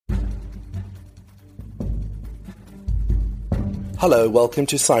Hello, welcome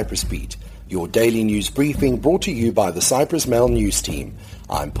to Cyprus Beat, your daily news briefing brought to you by the Cyprus Mail news team.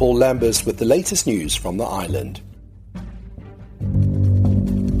 I'm Paul Lambers with the latest news from the island.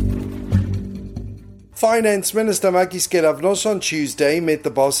 Finance Minister Makis Keravnos on Tuesday met the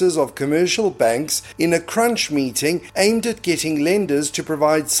bosses of commercial banks in a crunch meeting aimed at getting lenders to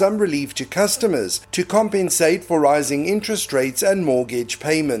provide some relief to customers to compensate for rising interest rates and mortgage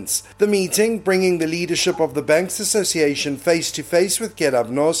payments. The meeting, bringing the leadership of the Banks Association face-to-face with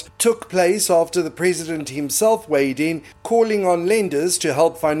Keravnos, took place after the president himself weighed in, calling on lenders to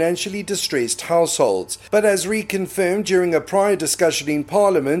help financially distressed households. But as reconfirmed during a prior discussion in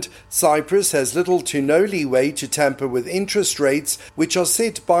Parliament, Cyprus has little to no leeway to tamper with interest rates, which are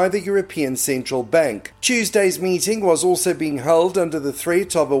set by the European Central Bank. Tuesday's meeting was also being held under the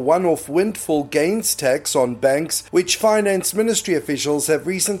threat of a one-off windfall gains tax on banks, which Finance Ministry officials have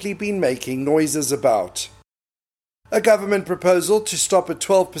recently been making noises about. A government proposal to stop a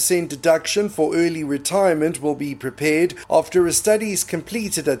 12% deduction for early retirement will be prepared after a study is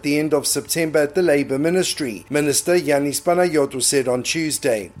completed at the end of September at the Labour Ministry, Minister Yannis Panayiotou said on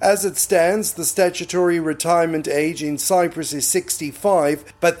Tuesday. As it stands, the statutory retirement age in Cyprus is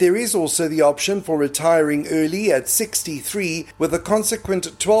 65, but there is also the option for retiring early at 63 with a consequent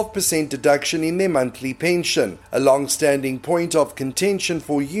 12% deduction in their monthly pension, a long-standing point of contention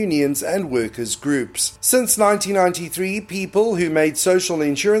for unions and workers' groups. Since 1993, people who made social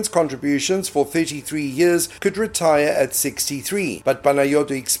insurance contributions for 33 years could retire at 63. But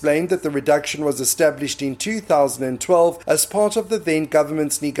Panayiotou explained that the reduction was established in 2012 as part of the then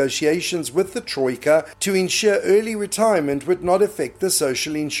government's negotiations with the Troika to ensure early retirement would not affect the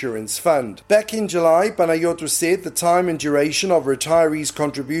social insurance fund. Back in July, Panayiotou said the time and duration of retirees'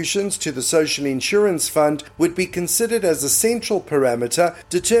 contributions to the social insurance fund would be considered as a central parameter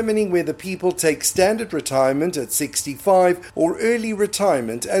determining whether people take standard retirement at 65 or early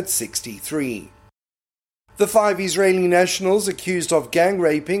retirement at 63. The 5 Israeli nationals accused of gang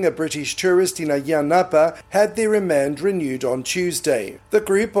raping a British tourist in Ayia Napa had their remand renewed on Tuesday. The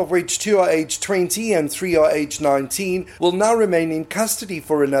group, of which 2 are aged 20 and 3 are aged 19, will now remain in custody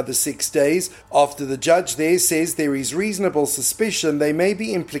for another 6 days after the judge there says there is reasonable suspicion they may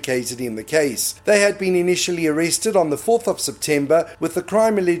be implicated in the case. They had been initially arrested on the 4th of September, with the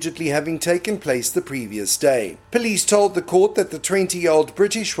crime allegedly having taken place the previous day. Police told the court that the 20-year-old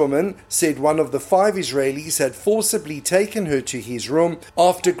British woman said one of the 5 Israelis had forcibly taken her to his room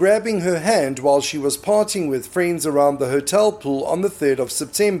after grabbing her hand while she was partying with friends around the hotel pool on the 3rd of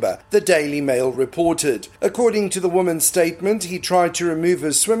September, the Daily Mail reported. According to the woman's statement, he tried to remove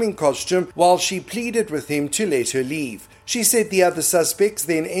her swimming costume while she pleaded with him to let her leave. She said the other suspects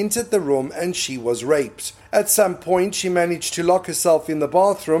then entered the room and she was raped. At some point, she managed to lock herself in the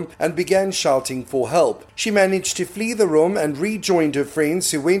bathroom and began shouting for help. She managed to flee the room and rejoined her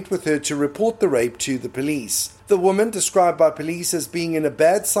friends who went with her to report the rape to the police. The woman, described by police as being in a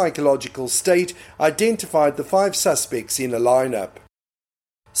bad psychological state, identified the 5 suspects in a lineup.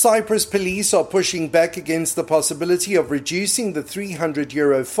 Cyprus police are pushing back against the possibility of reducing the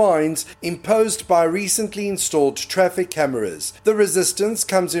 €300 fines imposed by recently installed traffic cameras. The resistance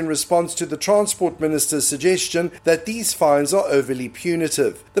comes in response to the Transport Minister's suggestion that these fines are overly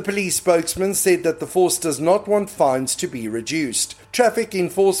punitive. The police spokesman said that the force does not want fines to be reduced. Traffic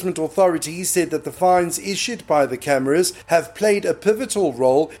enforcement authorities said that the fines issued by the cameras have played a pivotal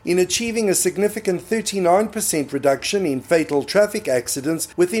role in achieving a significant 39% reduction in fatal traffic accidents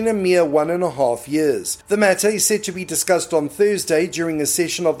within a mere 1.5 years. The matter is set to be discussed on Thursday during a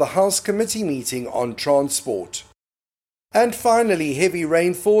session of the House Committee meeting on transport. And finally, heavy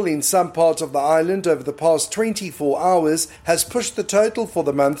rainfall in some parts of the island over the past 24 hours has pushed the total for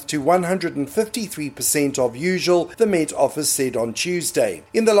the month to 153% of usual, the Met Office said on Tuesday.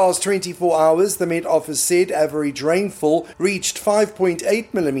 In the last 24 hours, the Met Office said average rainfall reached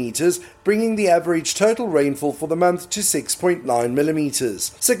 5.8 millimeters, bringing the average total rainfall for the month to 6.9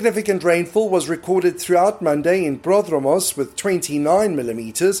 millimeters. Significant rainfall was recorded throughout Monday in Prodromos with 29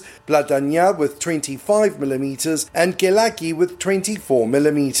 millimeters, Platania with 25 millimeters, and Kelaki with 24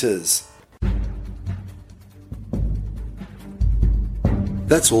 millimeters.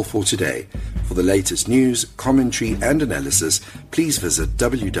 That's all for today. For the latest news, commentary and analysis, please visit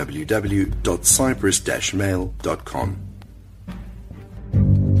www.cyprus-mail.com.